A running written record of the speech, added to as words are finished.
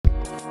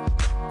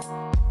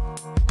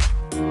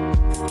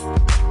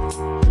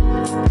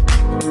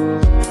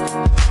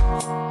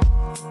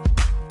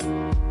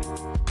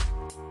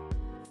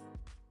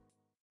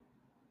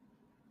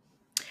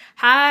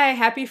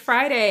Happy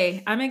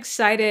Friday. I'm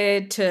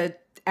excited to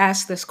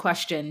ask this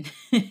question.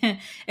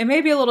 It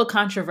may be a little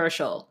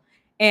controversial.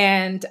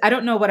 And I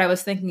don't know what I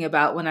was thinking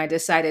about when I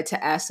decided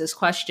to ask this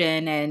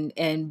question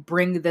and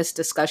bring this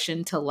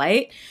discussion to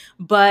light,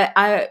 but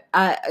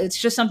it's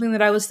just something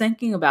that I was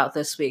thinking about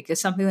this week. It's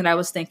something that I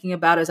was thinking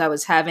about as I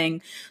was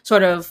having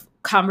sort of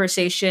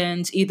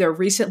conversations either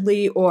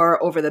recently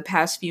or over the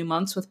past few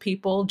months with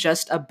people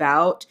just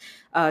about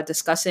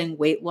discussing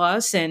weight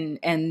loss,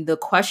 and the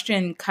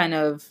question kind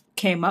of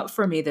came up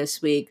for me this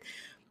week.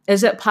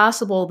 Is it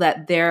possible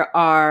that there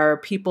are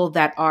people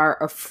that are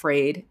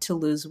afraid to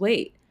lose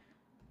weight?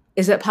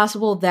 Is it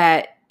possible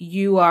that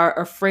you are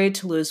afraid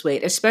to lose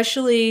weight,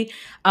 especially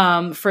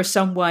for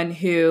someone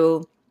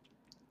who,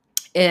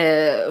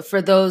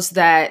 for those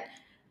that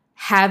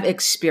have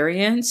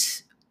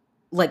experience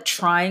like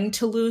trying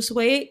to lose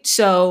weight?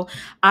 So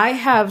I've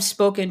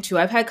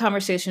had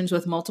conversations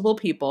with multiple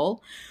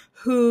people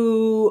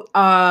who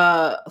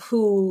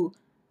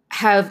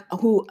have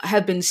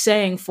been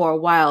saying for a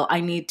while,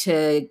 I need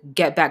to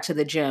get back to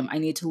the gym. I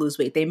need to lose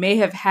weight. They may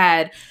have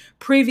had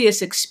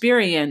previous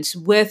experience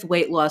with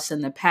weight loss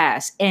in the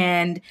past,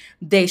 and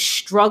they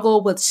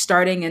struggle with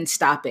starting and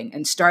stopping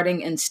and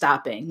starting and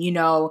stopping.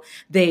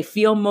 They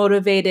feel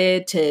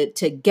motivated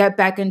to get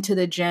back into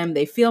the gym.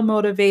 They feel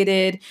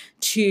motivated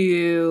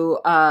to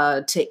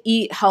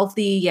eat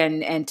healthy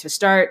and to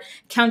start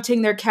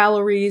counting their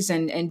calories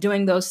and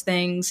doing those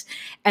things.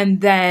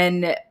 And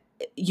then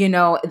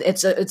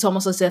it's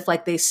almost as if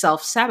like they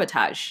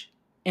self-sabotage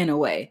in a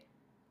way.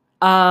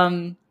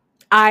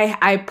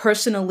 I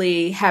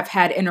personally have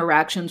had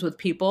interactions with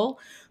people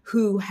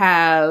who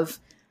have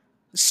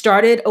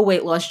started a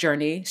weight loss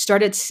journey,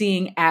 started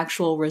seeing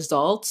actual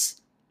results,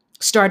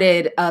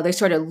 they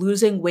started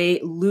losing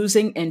weight,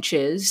 losing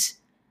inches.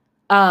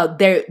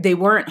 They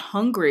weren't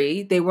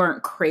hungry, they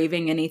weren't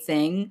craving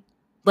anything,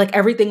 like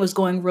everything was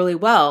going really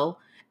well,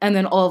 and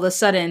then all of a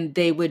sudden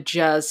they would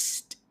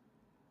just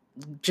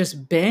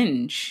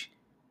binge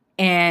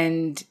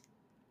and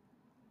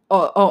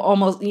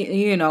almost,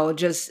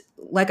 just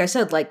like I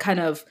said, like kind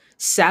of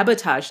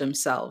sabotage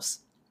themselves.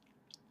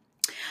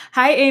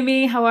 Hi,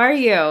 Amy. How are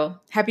you?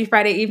 Happy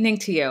Friday evening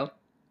to you.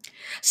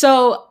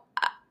 So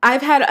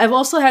I've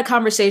also had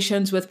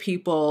conversations with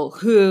people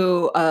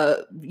who,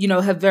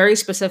 have very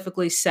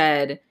specifically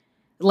said,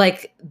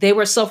 like they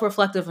were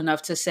self-reflective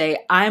enough to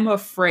say, I'm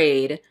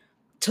afraid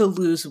to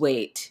lose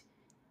weight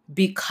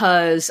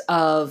because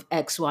of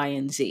X, Y,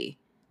 and Z.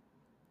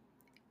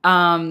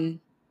 And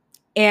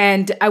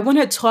I want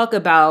to talk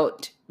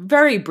about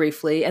very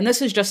briefly, and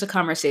this is just a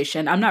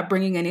conversation. I'm not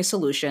bringing any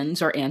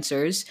solutions or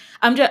answers.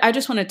 I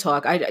just want to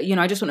talk. I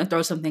just want to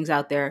throw some things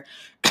out there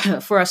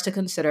for us to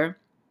consider.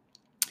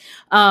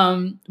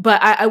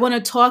 But I want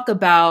to talk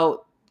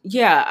about,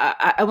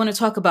 I want to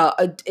talk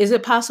about, is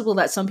it possible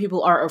that some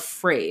people are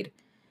afraid?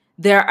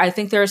 I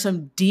think there are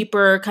some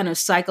deeper kind of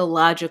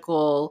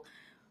psychological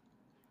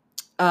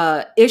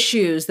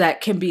issues that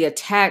can be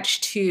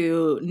attached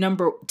to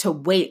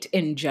weight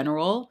in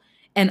general.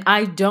 And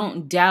I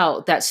don't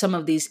doubt that some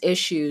of these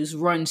issues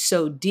run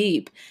so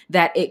deep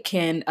that it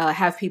can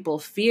have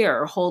people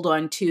hold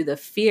on to the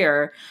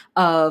fear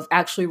of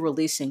actually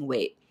releasing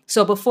weight.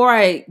 So before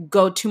I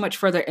go too much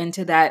further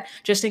into that,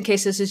 just in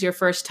case this is your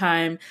first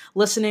time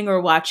listening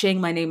or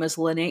watching, my name is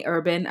Lene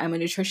Urban. I'm a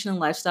nutrition and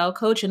lifestyle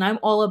coach, and I'm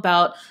all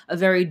about a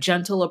very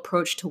gentle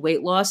approach to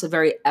weight loss, a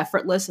very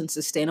effortless and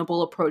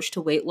sustainable approach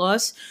to weight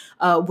loss,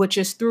 which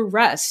is through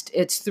rest.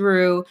 It's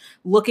through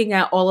looking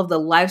at all of the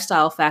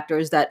lifestyle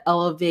factors that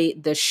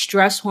elevate the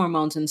stress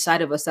hormones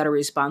inside of us that are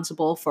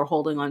responsible for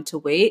holding on to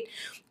weight,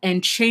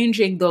 and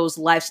changing those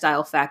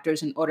lifestyle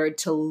factors in order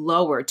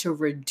to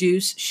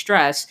reduce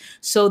stress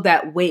so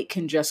that weight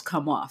can just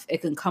come off.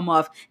 It can come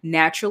off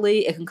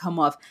naturally, it can come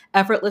off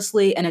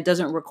effortlessly, and it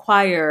doesn't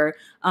require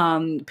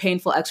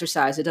painful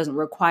exercise. It doesn't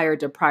require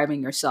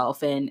depriving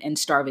yourself and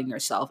starving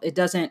yourself. It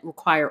doesn't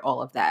require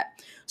all of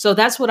that. So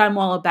that's what I'm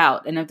all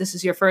about. And if this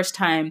is your first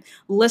time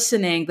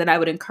listening, then I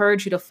would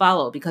encourage you to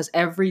follow, because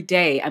every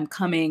day I'm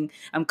coming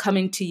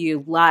to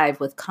you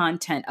live with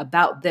content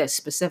about this,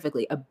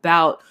 specifically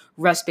about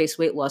rest-based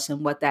weight loss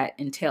and what that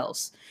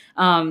entails.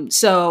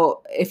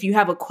 So if you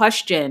have a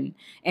question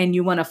and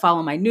you want to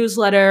follow my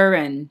newsletter,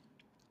 and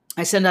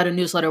I send out a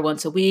newsletter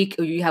once a week,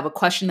 or you have a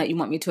question that you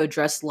want me to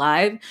address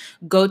live,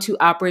 go to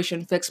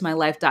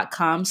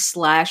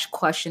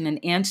operationfixmylife.com/question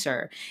and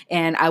answer,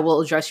 and I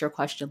will address your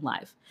question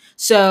live.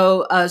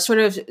 So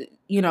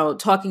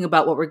talking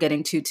about what we're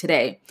getting to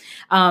today.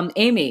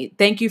 Amy,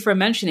 thank you for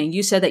mentioning,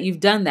 you said that you've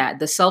done that,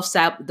 the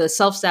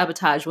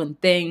self-sabotage when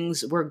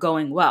things were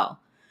going well.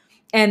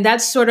 And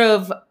that's sort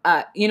of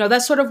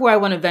where I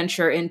want to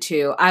venture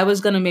into. I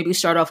was going to maybe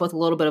start off with a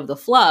little bit of the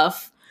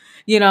fluff,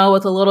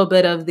 with a little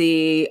bit of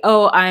the,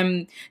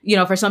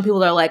 for some people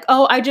they're like,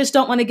 oh, I just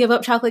don't want to give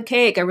up chocolate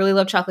cake. I really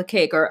love chocolate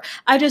cake. Or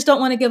I just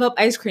don't want to give up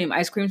ice cream.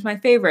 Ice cream's my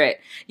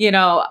favorite.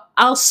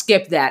 I'll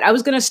skip that. I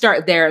was going to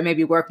start there and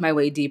maybe work my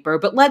way deeper,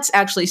 but let's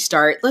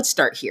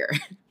start here.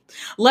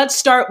 Let's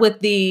start with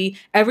the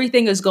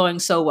everything is going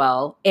so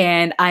well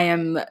and I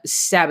am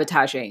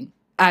sabotaging.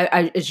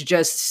 It's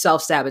just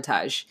self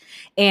sabotage.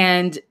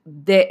 And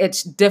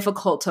it's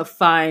difficult to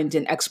find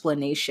an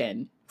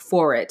explanation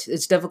for it.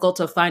 It's difficult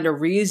to find a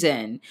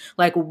reason.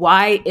 Like,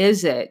 why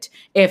is it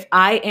if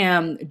I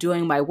am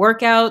doing my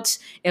workouts,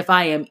 if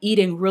I am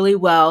eating really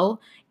well,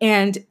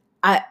 and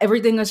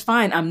everything is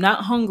fine. I'm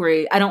not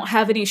hungry. I don't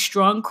have any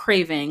strong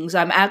cravings.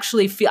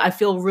 I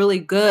feel really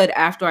good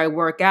after I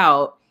work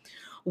out.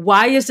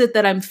 Why is it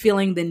that I'm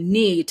feeling the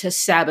need to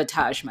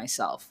sabotage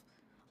myself?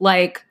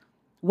 Like,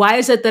 why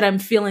is it that I'm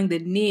feeling the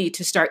need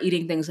to start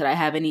eating things that I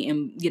haven't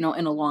eaten, in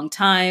a long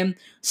time,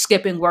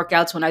 skipping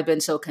workouts when I've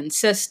been so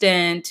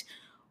consistent?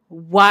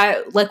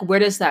 Why, like, where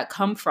does that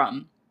come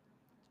from?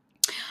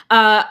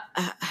 Uh,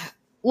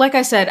 like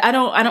I said, I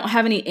don't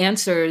have any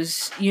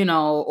answers,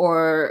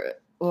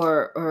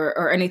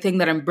 or anything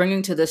that I'm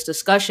bringing to this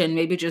discussion.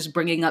 Maybe just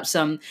bringing up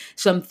some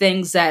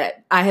things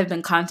that I have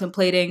been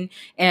contemplating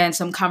and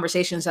some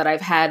conversations that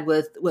I've had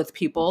with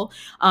people.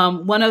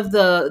 One of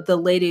the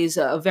ladies,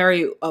 a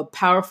very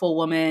powerful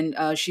woman,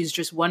 she's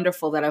just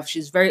wonderful.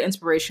 She's very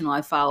inspirational.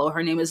 I follow.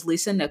 Her name is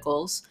Lisa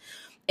Nichols,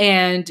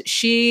 and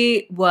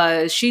she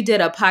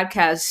did a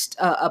podcast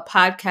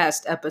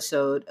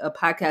episode, a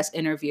podcast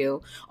interview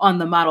on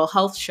the Model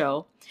Health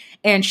Show,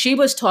 and she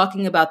was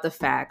talking about the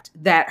fact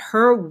that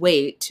her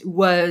weight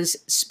was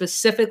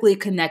specifically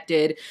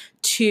connected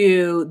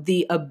to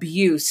the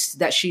abuse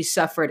that she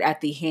suffered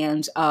at the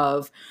hands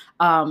of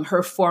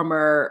her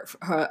former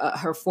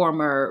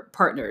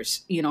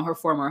partners, her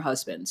former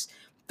husbands,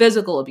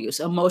 physical abuse,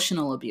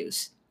 emotional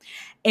abuse.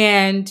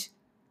 And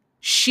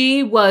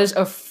she was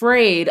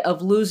afraid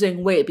of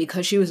losing weight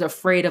because she was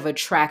afraid of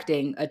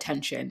attracting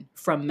attention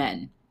from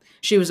men.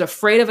 She was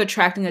afraid of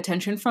attracting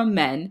attention from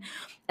men.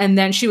 And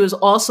then she was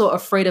also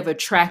afraid of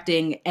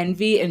attracting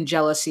envy and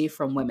jealousy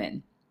from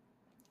women.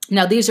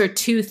 Now, these are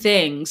two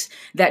things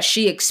that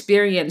she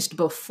experienced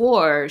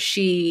before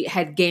she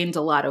had gained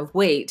a lot of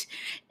weight.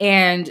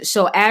 And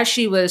so as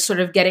she was sort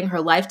of getting her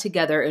life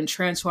together and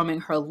transforming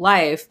her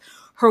life,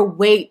 her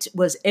weight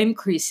was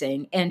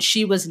increasing, and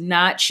she was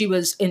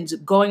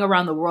going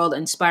around the world,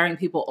 inspiring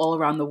people all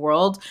around the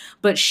world,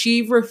 but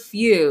she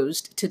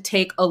refused to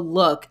take a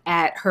look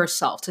at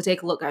herself, to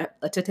take a look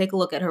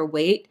at her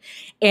weight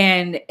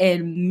and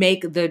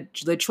make the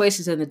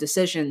choices and the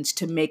decisions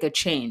to make a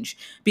change,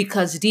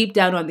 because deep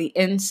down on the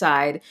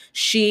inside,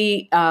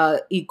 she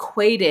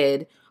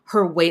equated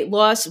her weight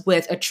loss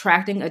with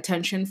attracting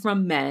attention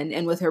from men,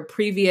 and with her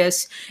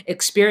previous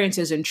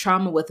experiences and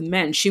trauma with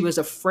men, she was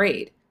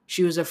afraid.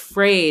 She was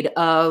afraid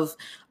of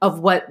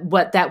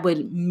what that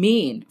would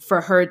mean for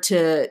her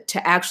to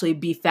actually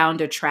be found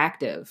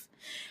attractive.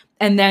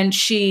 And then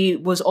she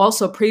was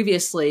also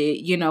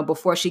previously,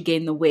 before she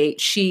gained the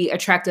weight, she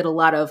attracted a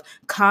lot of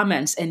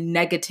comments and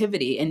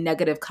negativity and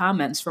negative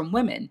comments from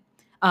women.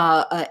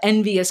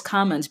 Envious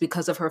comments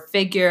because of her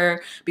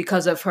figure,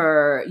 because of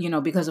her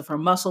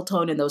muscle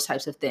tone and those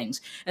types of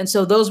things. And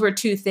so those were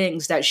two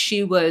things that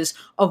she was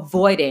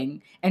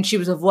avoiding, and she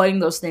was avoiding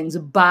those things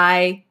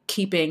by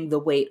keeping the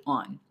weight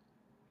on.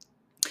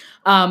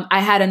 I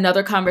had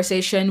another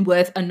conversation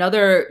with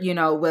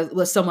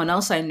with someone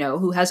else I know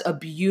who has a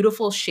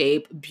beautiful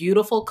shape,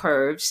 beautiful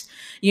curves,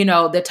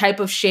 the type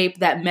of shape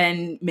that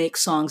men make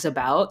songs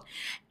about.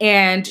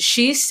 And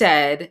she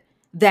said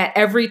that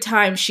every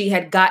time she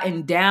had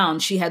gotten down,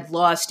 she had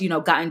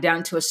gotten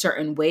down to a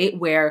certain weight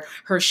where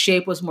her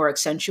shape was more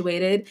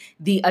accentuated,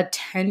 the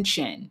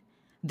attention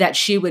that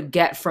she would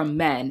get from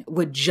men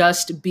would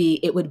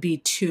be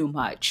too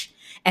much.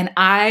 And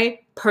I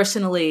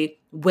personally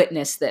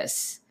witnessed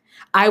this.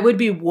 I would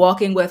be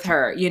walking with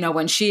her,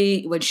 when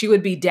she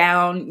would be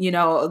down,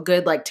 a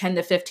good like 10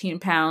 to 15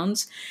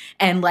 pounds.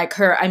 And like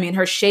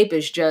her shape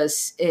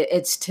is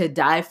it's to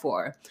die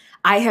for.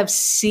 I have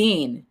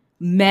seen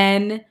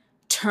men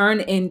turn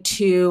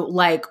into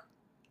like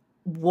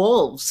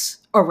wolves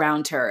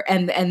around her,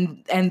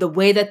 and the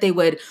way that they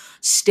would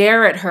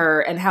stare at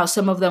her, and how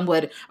some of them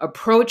would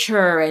approach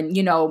her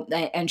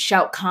and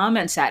shout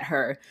comments at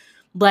her.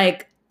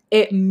 Like,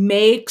 it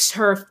makes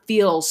her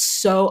feel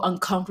so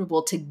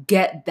uncomfortable to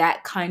get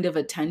that kind of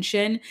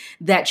attention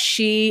that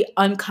she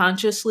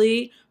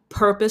unconsciously,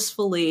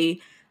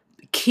 purposefully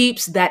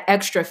keeps that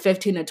extra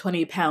 15 to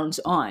 20 pounds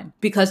on,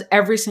 because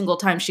every single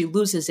time she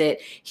loses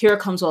it, here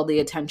comes all the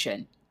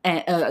attention,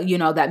 and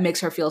that makes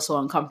her feel so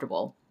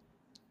uncomfortable.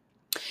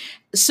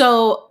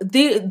 So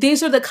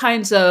these are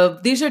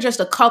just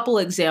a couple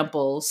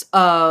examples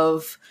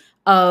of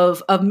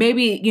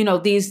maybe,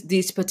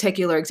 these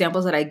particular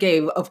examples that I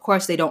gave. Of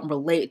course, they don't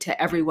relate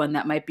to everyone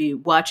that might be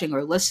watching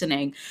or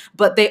listening,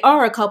 but they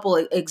are a couple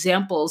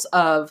examples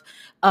of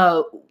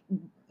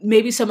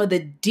maybe some of the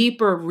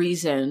deeper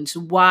reasons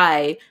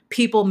why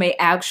people may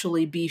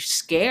actually be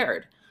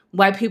scared,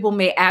 why people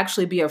may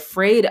actually be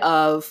afraid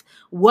of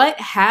what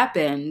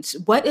happens,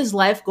 what is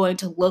life going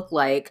to look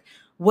like,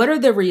 what are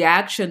the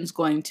reactions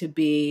going to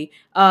be,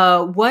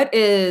 how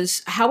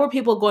are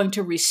people going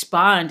to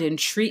respond and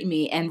treat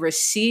me and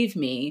receive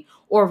me,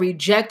 or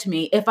reject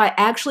me if I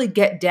actually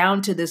get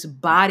down to this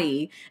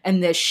body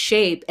and this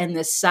shape and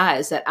this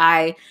size that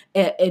I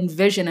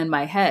envision in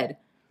my head?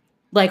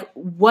 Like,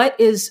 what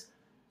is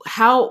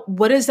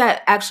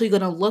that actually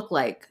going to look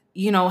like?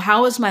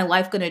 How is my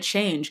life going to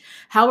change?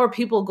 How are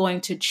people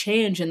going to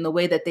change in the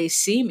way that they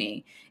see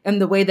me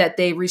and the way that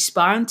they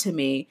respond to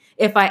me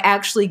if I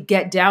actually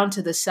get down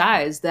to the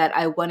size that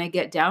I want to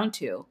get down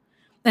to?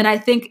 And I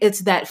think it's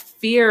that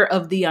fear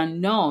of the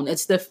unknown.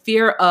 It's the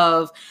fear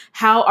of,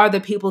 how are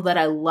the people that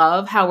I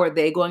love, how are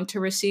they going to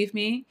receive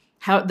me?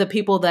 How the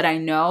people that I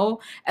know,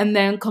 and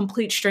then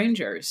complete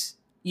strangers,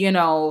 you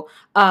know,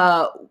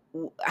 uh,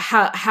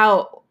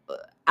 how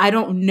I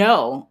don't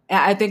know.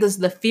 I think it's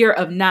the fear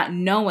of not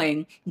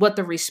knowing what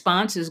the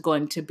response is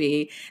going to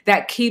be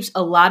that keeps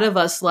a lot of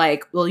us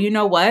like, well, you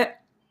know what?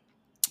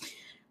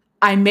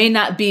 I may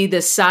not be the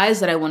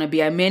size that I want to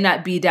be. I may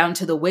not be down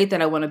to the weight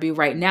that I want to be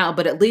right now,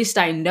 but at least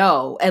I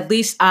know, at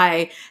least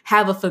I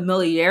have a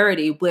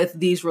familiarity with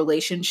these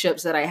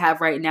relationships that I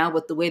have right now,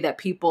 with the way that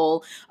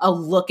people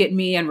look at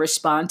me and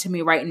respond to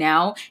me right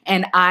now.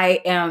 And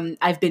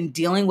I've been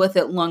dealing with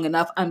it long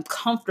enough. I'm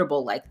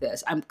comfortable like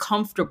this. I'm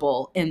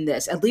comfortable in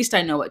this. At least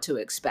I know what to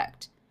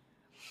expect.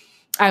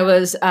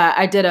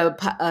 I did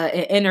an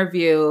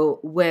interview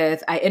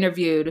I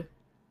interviewed.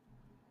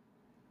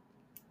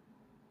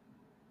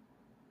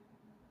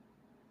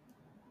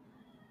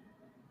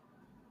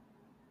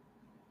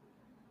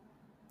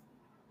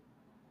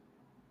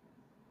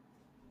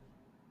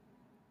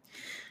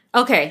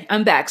 Okay,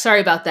 I'm back.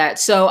 Sorry about that.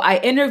 So I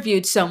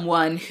interviewed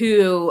someone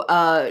who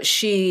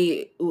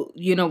she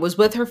was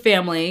with her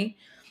family.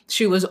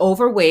 She was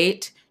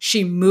overweight.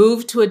 She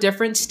moved to a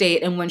different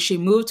state, and when she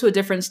moved to a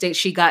different state,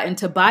 she got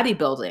into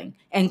bodybuilding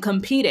and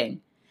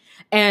competing.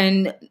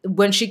 And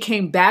when she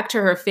came back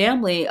to her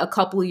family a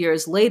couple of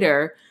years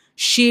later,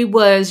 she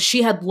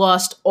had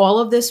lost all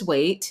of this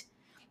weight.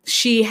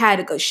 She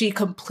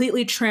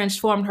completely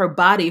transformed her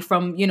body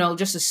from,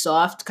 just a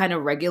soft kind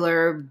of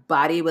regular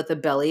body with a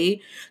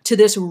belly to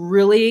this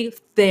really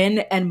thin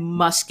and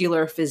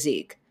muscular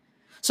physique.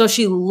 So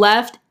she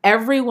left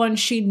everyone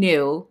she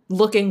knew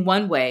looking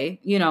one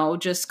way,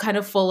 just kind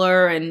of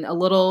fuller and a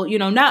little,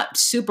 not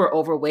super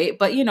overweight,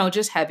 but,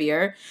 just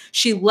heavier.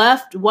 She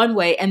left one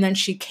way and then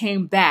she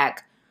came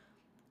back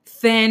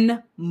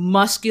thin,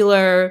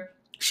 muscular.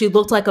 She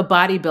looked like a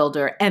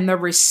bodybuilder. And the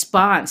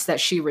response that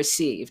she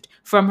received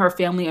from her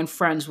family and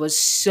friends was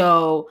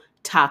so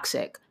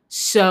toxic,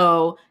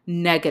 so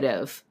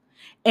negative.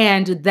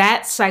 And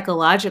that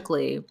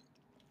psychologically,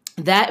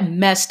 that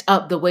messed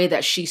up the way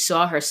that she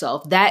saw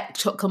herself.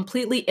 That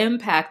completely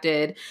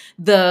impacted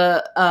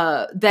the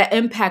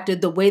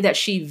way that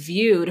she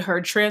viewed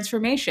her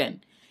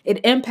transformation.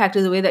 It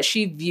impacted the way that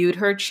she viewed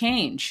her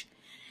change.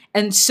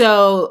 And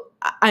so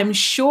I'm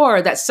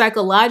sure that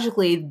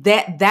psychologically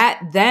that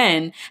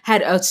then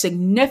had a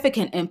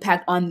significant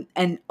impact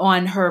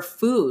on her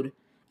food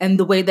and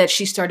the way that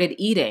she started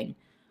eating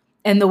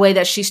and the way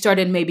that she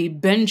started maybe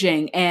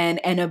binging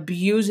and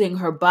abusing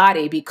her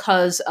body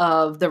because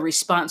of the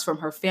response from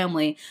her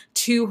family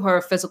to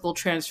her physical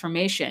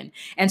transformation.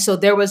 And so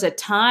there was a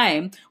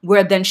time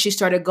where then she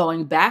started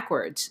going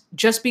backwards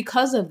just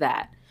because of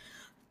that.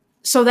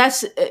 So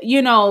that's,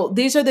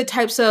 these are the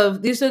types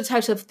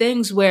of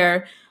things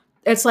where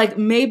it's like,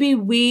 maybe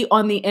we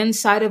on the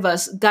inside of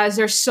us, guys,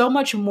 there's so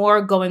much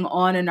more going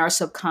on in our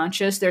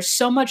subconscious. There's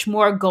so much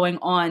more going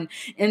on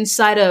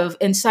inside of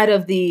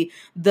the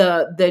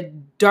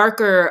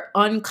darker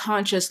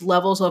unconscious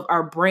levels of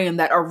our brain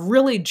that are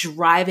really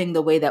driving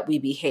the way that we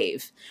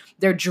behave.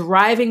 They're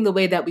driving the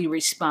way that we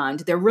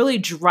respond. They're really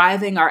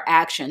driving our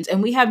actions.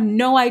 And we have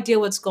no idea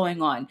what's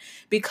going on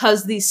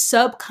because these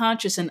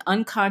subconscious and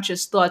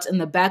unconscious thoughts in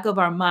the back of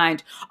our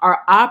mind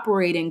are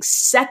operating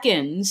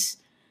seconds,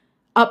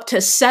 up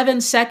to 7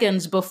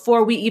 seconds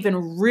before we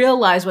even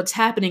realize what's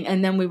happening,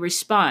 and then we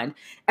respond.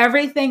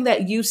 Everything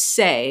that you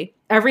say,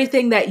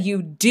 everything that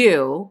you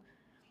do,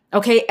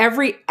 okay,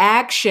 every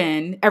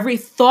action, every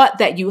thought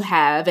that you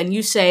have, and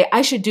you say,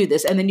 I should do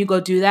this, and then you go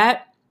do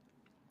that,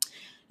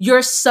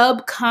 your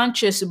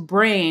subconscious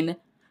brain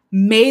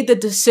made the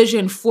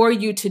decision for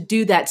you to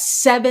do that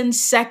 7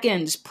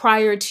 seconds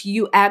prior to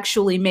you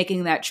actually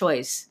making that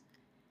choice.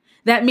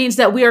 That means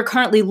that we are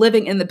currently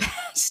living in the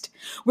past.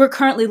 We're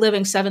currently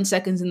living 7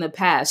 seconds in the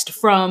past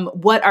from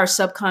what our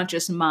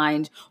subconscious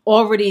mind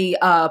already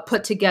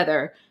put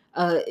together,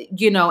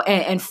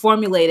 and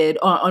formulated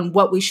on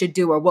what we should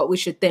do or what we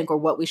should think or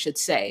what we should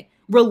say.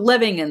 We're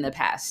living in the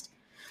past.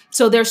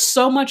 So there's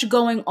so much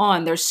going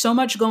on. There's so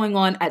much going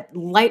on at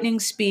lightning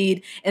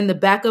speed in the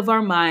back of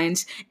our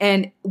minds.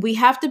 And we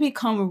have to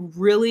become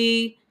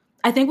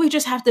I think we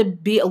just have to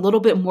be a little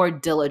bit more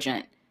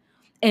diligent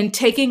in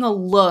taking a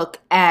look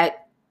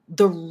at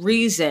the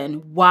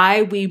reason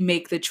why we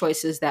make the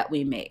choices that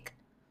we make.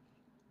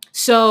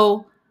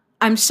 So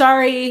I'm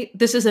sorry,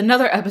 this is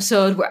another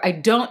episode where I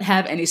don't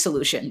have any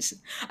solutions.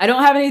 I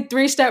don't have any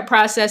 3-step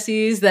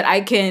processes that I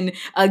can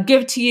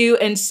give to you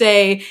and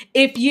say,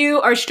 if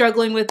you are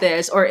struggling with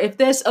this or if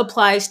this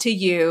applies to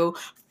you,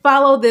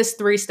 follow this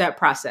 3-step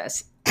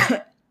process.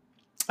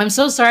 I'm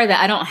so sorry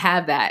that I don't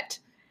have that.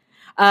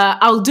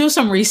 I'll do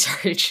some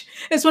research.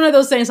 It's one of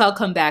those things I'll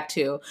come back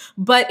to.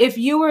 But if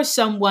you are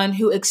someone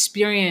who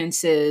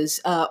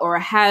experiences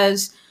or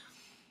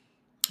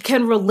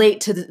can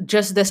relate to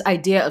just this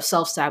idea of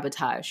self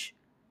sabotage,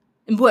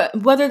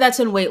 whether that's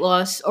in weight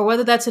loss or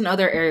whether that's in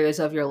other areas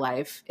of your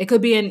life, it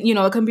could be in,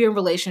 it can be in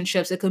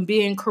relationships, it can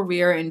be in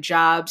career, in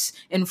jobs,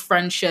 in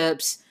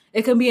friendships,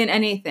 it can be in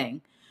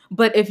anything.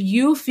 But if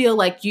you feel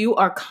like you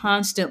are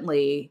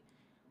constantly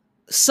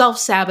self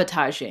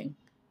sabotaging,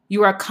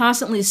 you are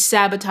constantly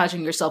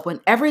sabotaging yourself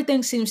when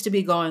everything seems to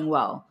be going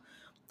well,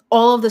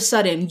 all of a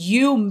sudden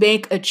you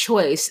make a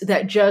choice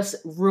that just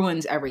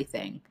ruins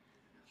everything.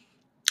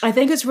 I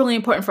think it's really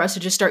important for us to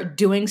just start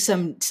doing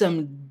some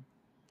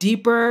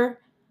deeper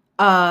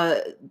uh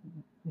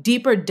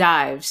deeper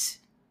dives,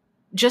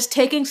 just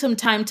taking some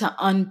time to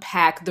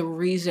unpack the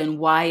reason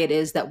why it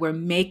is that we're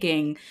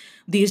making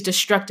these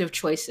destructive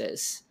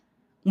choices.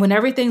 When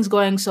everything's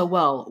going so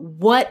well,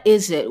 what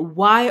is it?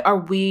 Why are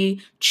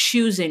we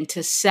choosing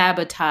to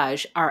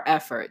sabotage our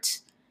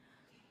efforts?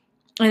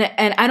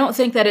 And I don't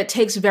think that it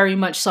takes very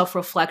much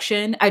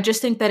self-reflection. I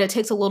just think that it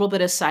takes a little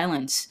bit of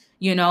silence,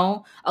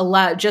 a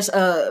lot, just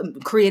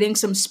creating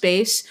some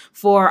space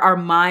for our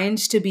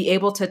minds to be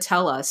able to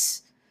tell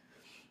us.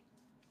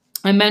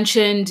 I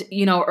mentioned,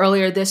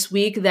 earlier this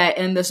week that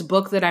in this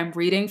book that I'm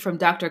reading from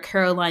Dr.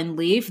 Caroline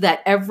Leaf,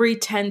 that every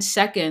 10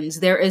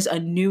 seconds there is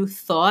a new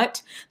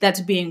thought that's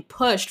being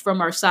pushed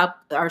from our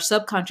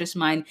subconscious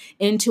mind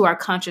into our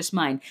conscious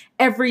mind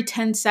every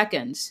 10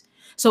 seconds.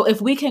 So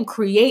if we can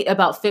create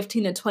about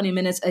 15 to 20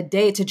 minutes a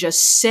day to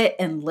just sit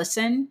and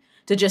listen,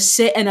 to just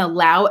sit and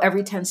allow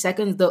every 10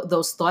 seconds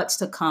those thoughts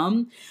to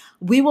come,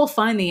 we will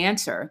find the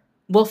answer.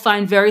 We'll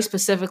find very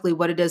specifically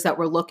what it is that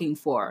we're looking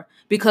for.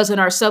 Because in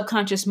our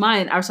subconscious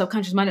mind,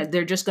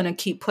 they're just going to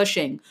keep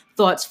pushing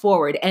thoughts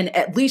forward. And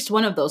at least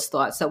one of those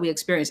thoughts that we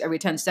experience every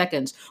 10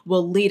 seconds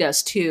will lead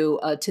us to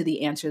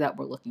the answer that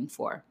we're looking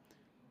for.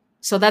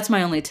 So that's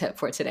my only tip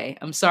for today.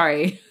 I'm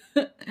sorry.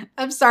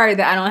 I'm sorry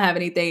that I don't have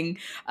anything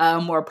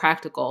more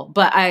practical.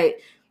 But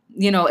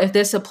if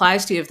this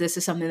applies to you, if this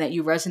is something that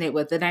you resonate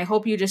with, then I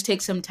hope you just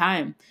take some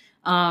time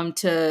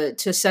to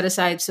set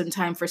aside some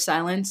time for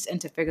silence and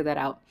to figure that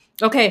out.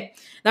 Okay,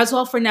 that's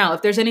all for now.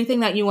 If there's anything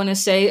that you want to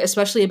say,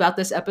 especially about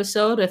this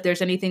episode, if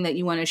there's anything that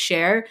you want to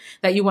share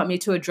that you want me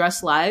to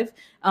address live,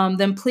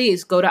 then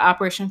please go to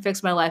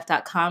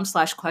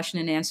operationfixmylife.com/question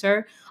and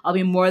answer. I'll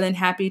be more than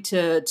happy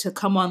to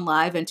come on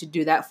live and to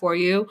do that for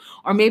you.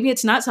 Or maybe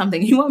it's not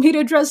something you want me to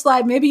address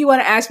live. Maybe you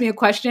want to ask me a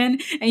question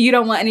and you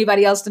don't want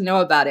anybody else to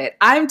know about it.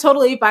 I'm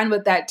totally fine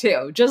with that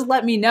too. Just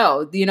let me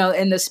know,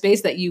 in the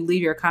space that you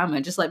leave your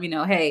comment, just let me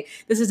know, hey,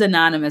 this is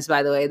anonymous,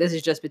 by the way. This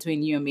is just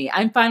between you and me.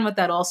 I'm fine with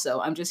that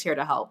also. I'm just here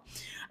to help.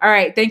 All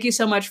right. Thank you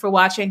so much for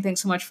watching.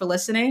 Thanks so much for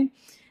listening.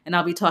 And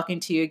I'll be talking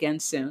to you again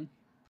soon.